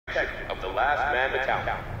last man to count.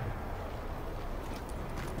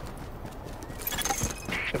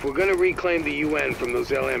 If we're gonna reclaim the UN from those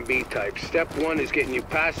LMB types, step one is getting you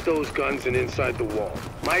past those guns and inside the wall.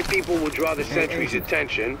 My people will draw the sentries'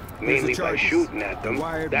 attention, mainly by shooting at them.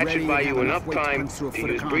 That should buy you enough time to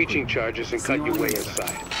use breaching charges and cut your way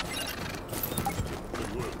inside.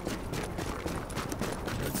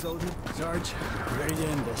 Good soldier. Sarge, ready to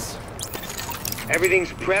end this. Everything's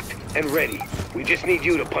prepped and ready. We just need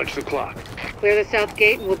you to punch the clock. Clear the south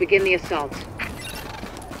gate and we'll begin the assault.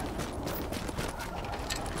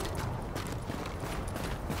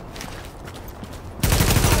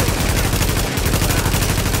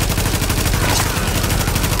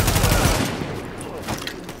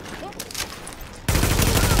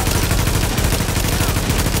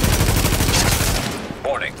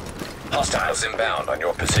 Warning. Hostiles inbound on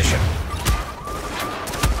your position.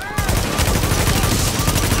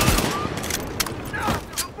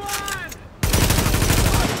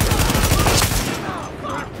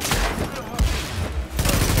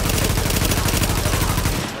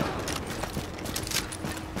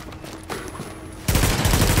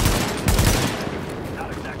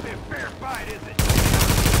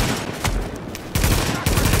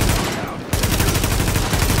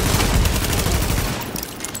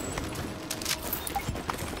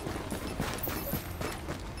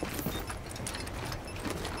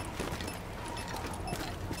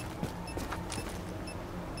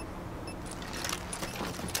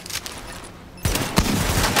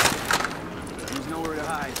 There's nowhere to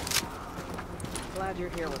hide. Glad you're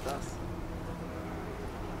here with us.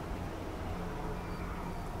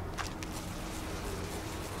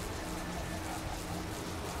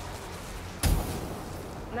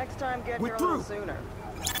 Next time, get here a little sooner.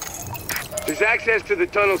 There's access to the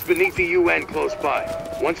tunnels beneath the UN close by.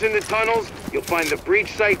 Once in the tunnels, you'll find the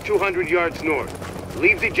breach site 200 yards north.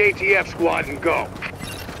 Leave the JTF squad and go.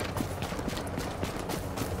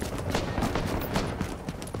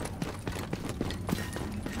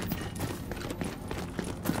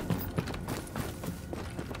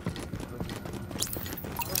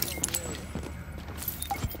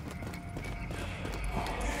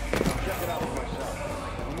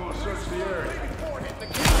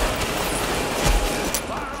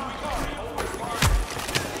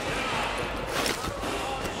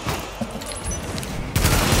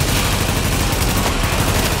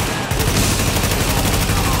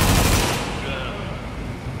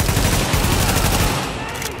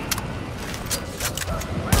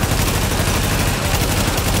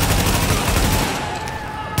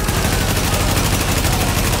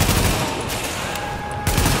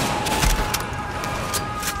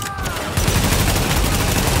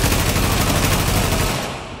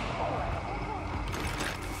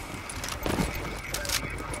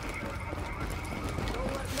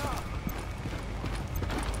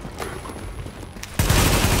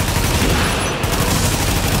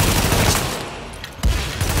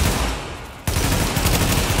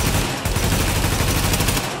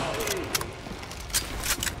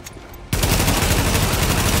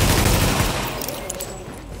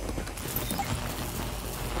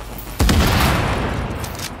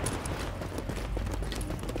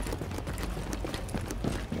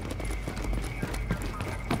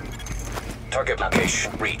 Target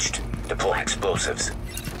location reached. Deploy explosives.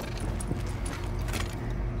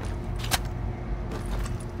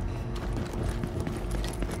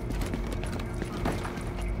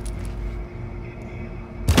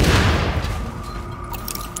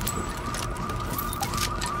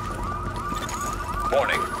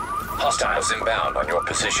 Warning. Hostiles inbound on your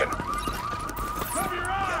position. Cover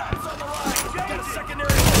your eyes! On the right! Got a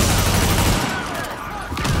secondary.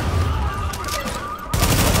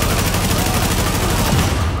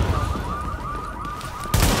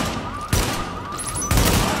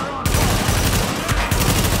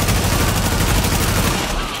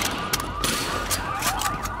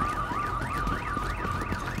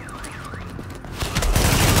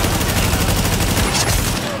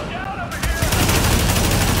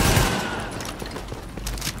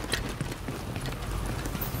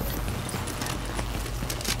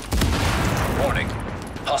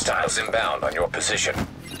 Hostiles inbound on your position.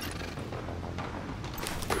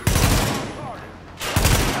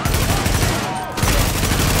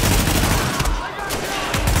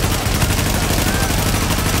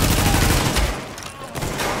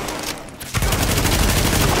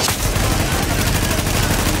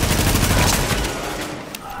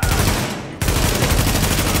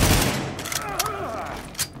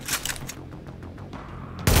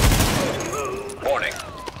 Warning.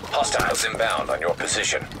 Hostiles inbound on your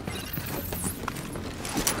position.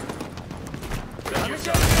 You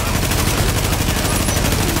got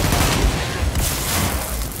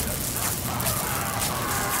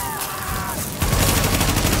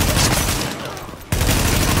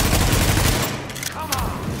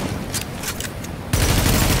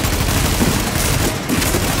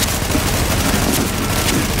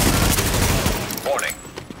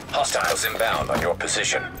Hostiles inbound on your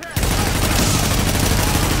position.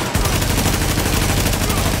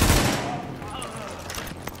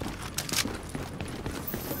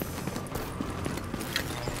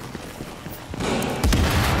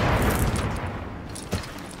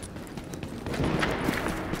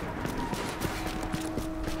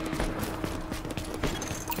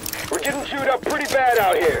 We're getting chewed up pretty bad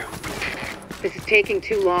out here. This is taking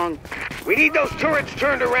too long. We need those turrets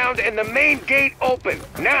turned around and the main gate open,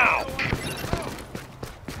 now!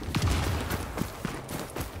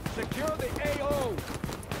 Secure the AO.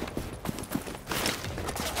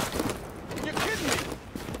 You kidding me?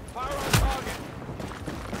 Fire on target.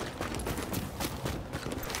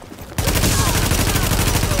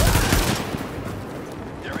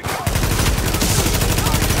 There we go.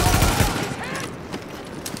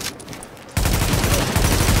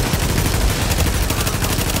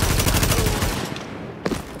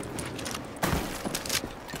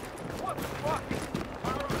 What the fuck?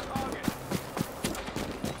 Fire on target.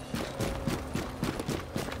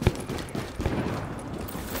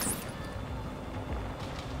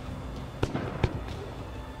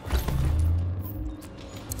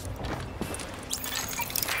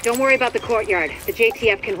 Don't worry about the courtyard. The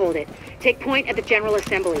JTF can hold it. Take point at the General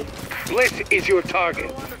Assembly. Bliss is your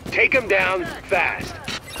target. Take him down fast.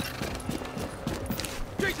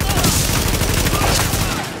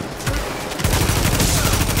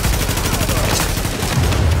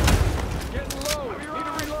 Getting low. Need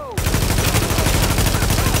to reload.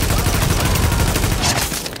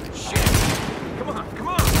 Shit. Come on, come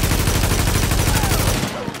on.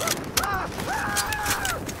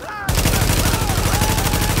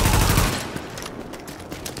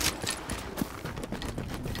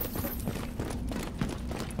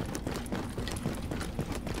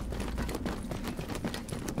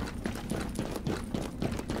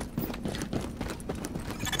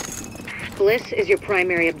 Bliss is your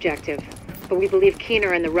primary objective, but we believe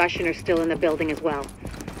Keener and the Russian are still in the building as well.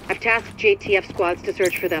 I've tasked JTF squads to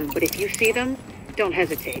search for them, but if you see them, don't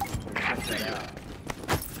hesitate.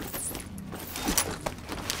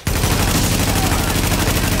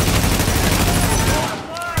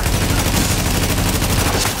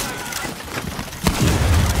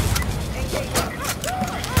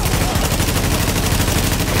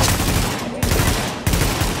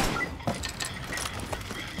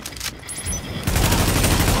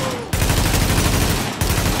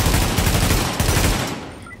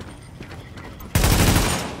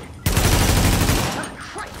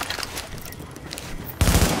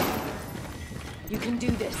 You can do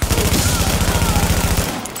this.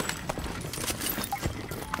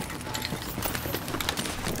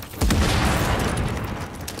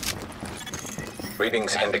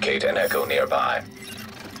 Readings indicate an echo nearby.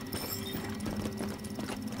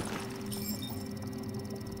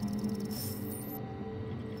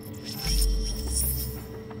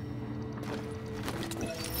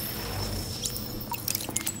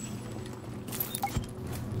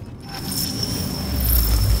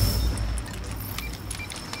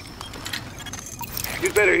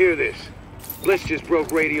 You'd better hear this. Bliss just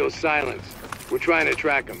broke radio silence. We're trying to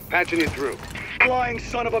track him. Patching you through. Flying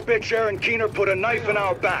son of a bitch, Aaron Keener put a knife in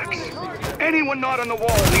our backs. Anyone not on the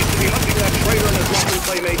wall needs to be hunting that traitor and his Russian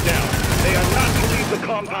playmate down. They are not to leave the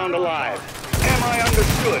compound alive. Am I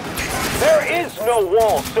understood? There is no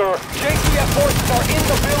wall, sir. JTF forces are in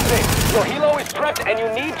the building. Your helo is prepped and you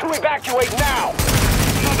need to evacuate now.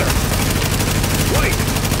 Mother! Wait!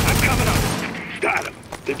 I'm coming up. Got him.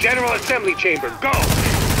 The General Assembly Chamber. Go!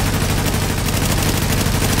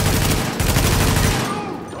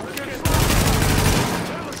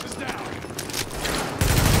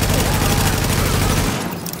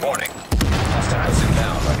 Warning. Hostiles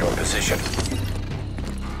inbound on your position.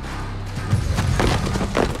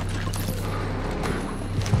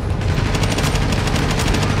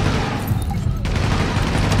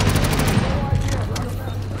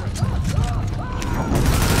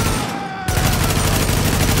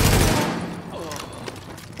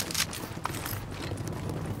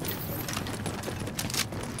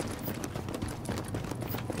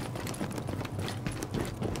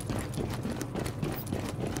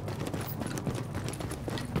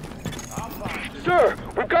 Sir,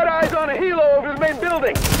 we've got eyes on a helo over the main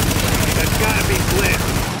building. That's gotta be Bliss.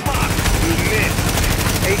 Fuck! You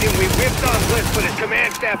missed. Agent, we whipped on Bliss, but his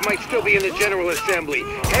command staff might still be in the General Assembly.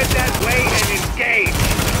 Head that way and engage!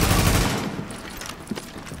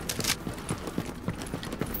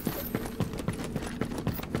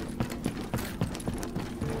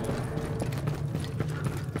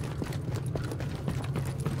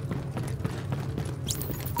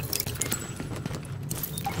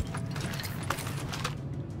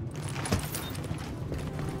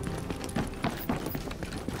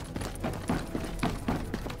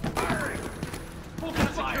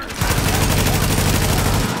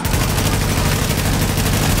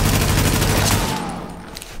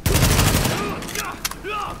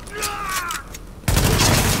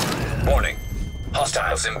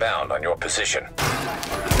 position.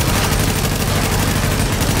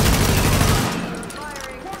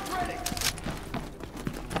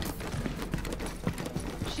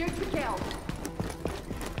 Shoot to kill.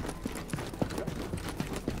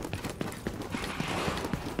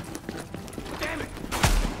 Damn it!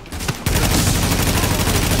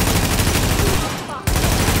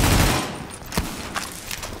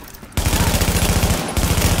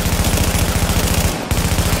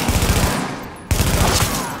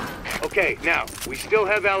 Okay, now, we still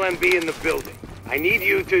have LMB in the building. I need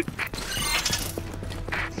you to...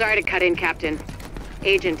 Sorry to cut in, Captain.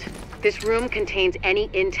 Agent, this room contains any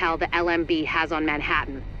intel the LMB has on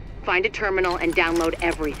Manhattan. Find a terminal and download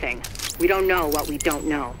everything. We don't know what we don't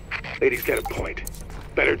know. Ladies get a point.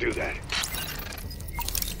 Better do that.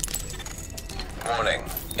 Warning.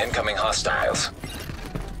 Incoming hostiles.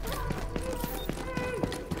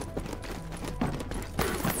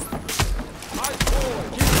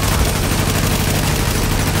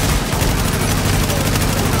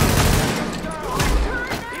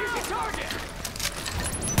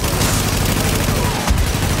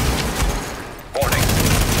 Warning.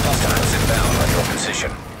 Hostiles inbound on your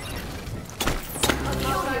position.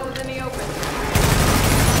 Hostiles in the open.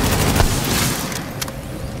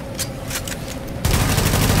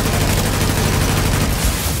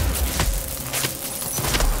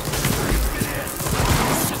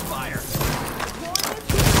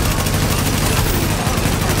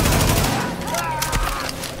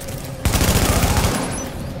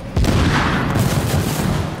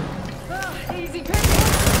 Easy pick.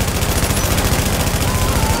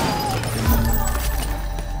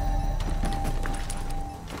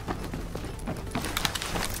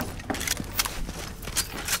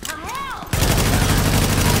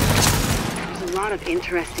 There's a lot of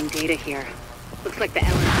interesting data here. Looks like the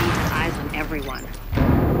LMB has eyes on everyone.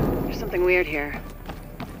 There's something weird here.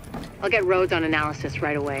 I'll get Rhodes on analysis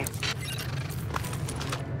right away.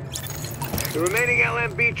 The remaining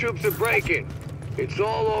LMB troops are breaking. It's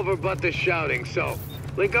all over but the shouting, so...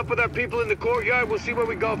 link up with our people in the courtyard, we'll see where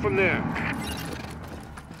we go from there.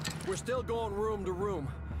 We're still going room to room,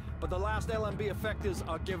 but the last LMB effectives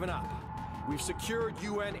are giving up. We've secured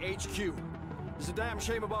UN HQ. There's a damn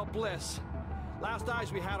shame about Bliss. Last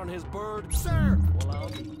eyes we had on his bird... Sir! Well, I'll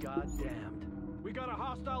be goddamned. We got a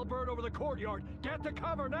hostile bird over the courtyard. Get to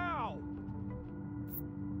cover now!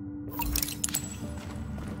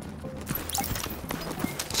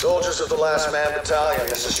 Soldiers of the Last Man Battalion,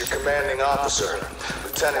 this is your commanding officer,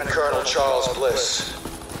 Lieutenant Colonel Charles Bliss.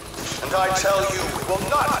 And I tell you, we will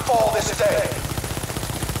not fall this day.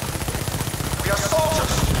 We are soldiers.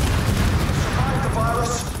 We survived the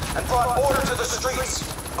virus and brought order to the streets.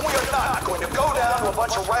 And we are not going to go down to a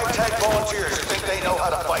bunch of ragtag volunteers who think they know how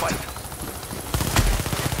to fight.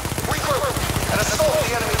 Regroup and assault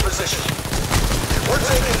the enemy position. We're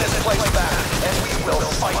taking this place back, and we will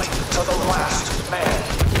fight to the last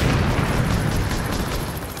man.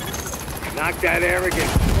 Knock that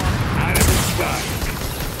arrogance out of the sky.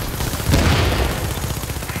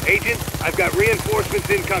 Agent, I've got reinforcements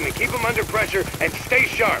incoming. Keep them under pressure and stay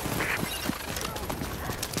sharp.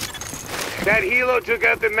 That helo took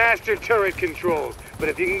out the master turret controls, but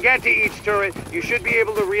if you can get to each turret, you should be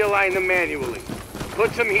able to realign them manually.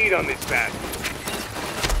 Put some heat on this bastard.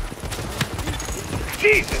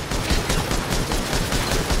 Jesus!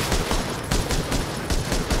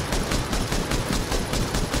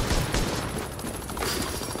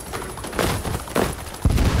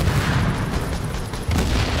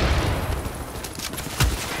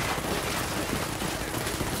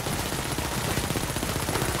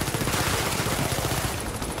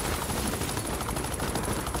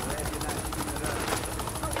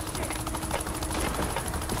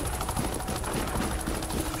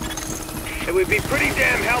 It would be pretty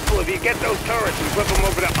damn helpful if you get those turrets and flip them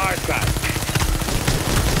over to our side.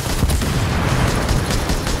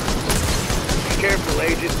 Be careful,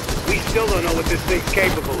 Agent. We still don't know what this thing's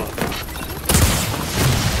capable of.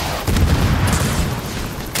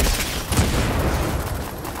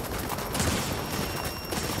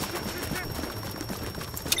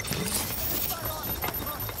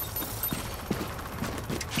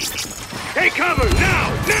 Take cover! Now!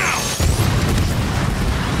 Now!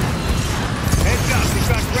 Heads up, we've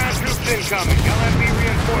got ground troops incoming. LMB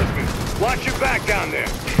reinforcements. Watch your back down there.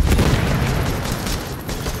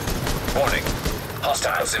 Warning.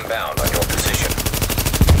 Hostiles inbound on your position.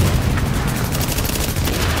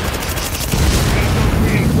 Got those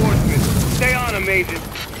reinforcements. Stay on them, Agent.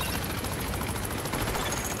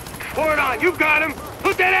 Pour it on. You got him.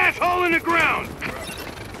 Put that asshole in the ground.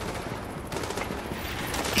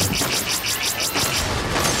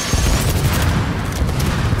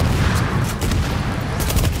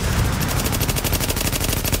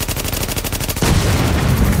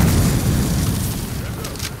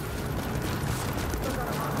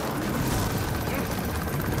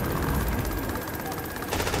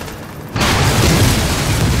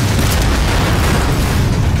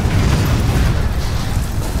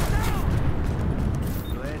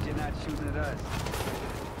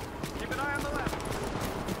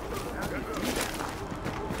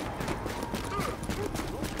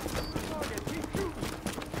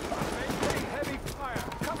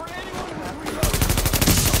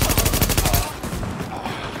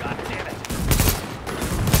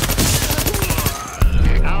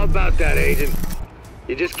 Agent.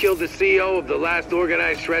 You just killed the CEO of the last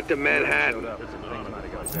organized threat to Manhattan.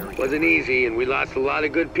 Wasn't easy, and we lost a lot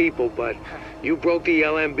of good people, but you broke the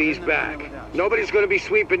LMB's back. Nobody's gonna be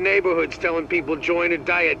sweeping neighborhoods telling people join or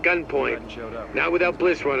die at gunpoint. Not without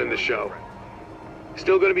Bliss running the show.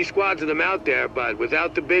 Still gonna be squads of them out there, but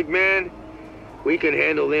without the big man, we can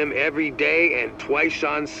handle them every day and twice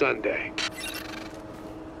on Sunday.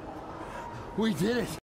 We did it!